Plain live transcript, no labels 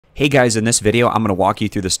Hey guys, in this video, I'm going to walk you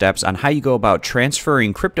through the steps on how you go about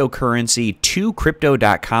transferring cryptocurrency to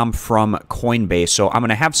crypto.com from Coinbase. So I'm going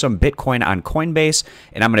to have some Bitcoin on Coinbase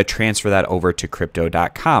and I'm going to transfer that over to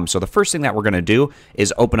crypto.com. So the first thing that we're going to do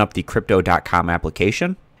is open up the crypto.com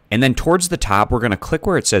application. And then towards the top, we're going to click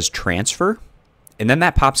where it says transfer. And then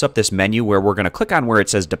that pops up this menu where we're going to click on where it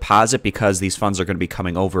says deposit because these funds are going to be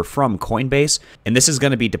coming over from Coinbase. And this is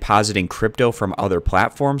going to be depositing crypto from other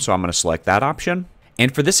platforms. So I'm going to select that option.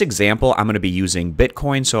 And for this example, I'm going to be using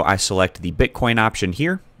Bitcoin, so I select the Bitcoin option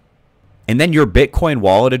here. And then your Bitcoin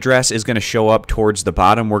wallet address is going to show up towards the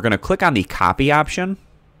bottom. We're going to click on the copy option.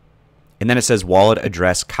 And then it says wallet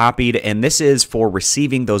address copied, and this is for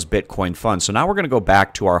receiving those Bitcoin funds. So now we're going to go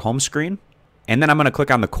back to our home screen, and then I'm going to click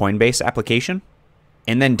on the Coinbase application.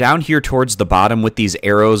 And then down here towards the bottom with these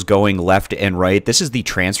arrows going left and right, this is the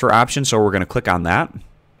transfer option, so we're going to click on that.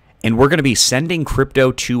 And we're going to be sending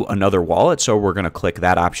crypto to another wallet, so we're going to click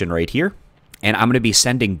that option right here. And I'm going to be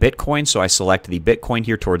sending Bitcoin, so I select the Bitcoin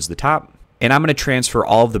here towards the top. And I'm going to transfer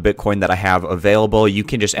all of the Bitcoin that I have available. You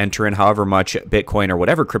can just enter in however much Bitcoin or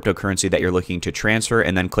whatever cryptocurrency that you're looking to transfer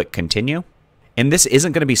and then click continue. And this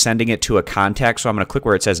isn't going to be sending it to a contact, so I'm going to click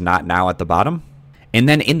where it says not now at the bottom. And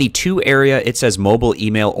then in the to area, it says mobile,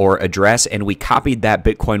 email, or address, and we copied that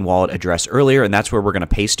Bitcoin wallet address earlier, and that's where we're going to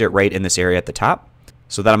paste it right in this area at the top.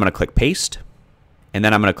 So then I'm going to click paste, and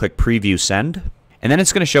then I'm going to click preview send. And then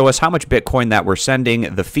it's going to show us how much Bitcoin that we're sending,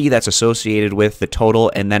 the fee that's associated with the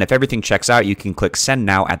total, and then if everything checks out, you can click send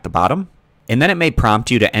now at the bottom. And then it may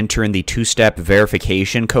prompt you to enter in the two-step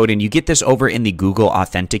verification code, and you get this over in the Google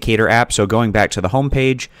Authenticator app. So going back to the home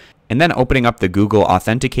page, and then opening up the Google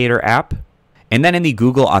Authenticator app. And then in the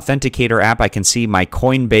Google Authenticator app, I can see my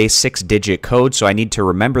Coinbase 6-digit code, so I need to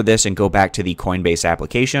remember this and go back to the Coinbase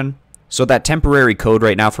application. So that temporary code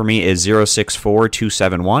right now for me is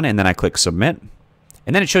 064271, and then I click submit.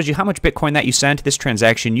 And then it shows you how much Bitcoin that you sent. This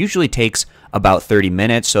transaction usually takes about 30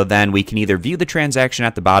 minutes, so then we can either view the transaction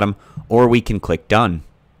at the bottom or we can click done.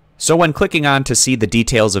 So when clicking on to see the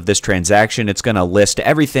details of this transaction, it's going to list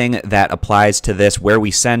everything that applies to this, where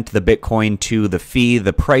we sent the Bitcoin to, the fee,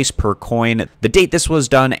 the price per coin, the date this was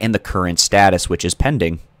done, and the current status, which is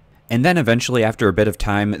pending. And then eventually, after a bit of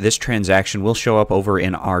time, this transaction will show up over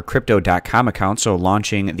in our crypto.com account, so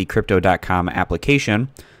launching the crypto.com application.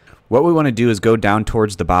 What we want to do is go down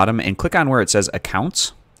towards the bottom and click on where it says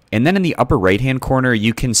accounts. And then in the upper right-hand corner,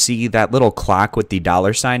 you can see that little clock with the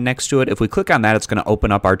 $sign next to it. If we click on that, it's going to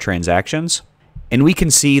open up our transactions. And we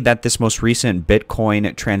can see that this most recent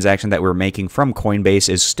Bitcoin transaction that we're making from Coinbase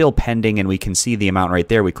is still pending, and we can see the amount right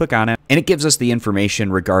there. We click on it, and it gives us the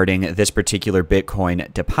information regarding this particular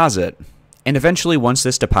Bitcoin deposit. And eventually, once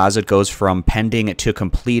this deposit goes from pending to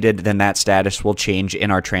completed, then that status will change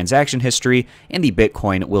in our transaction history, and the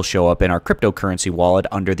Bitcoin will show up in our cryptocurrency wallet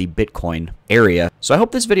under the Bitcoin area. So I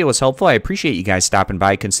hope this video was helpful. I appreciate you guys stopping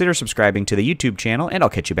by. Consider subscribing to the YouTube channel, and I'll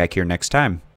catch you back here next time.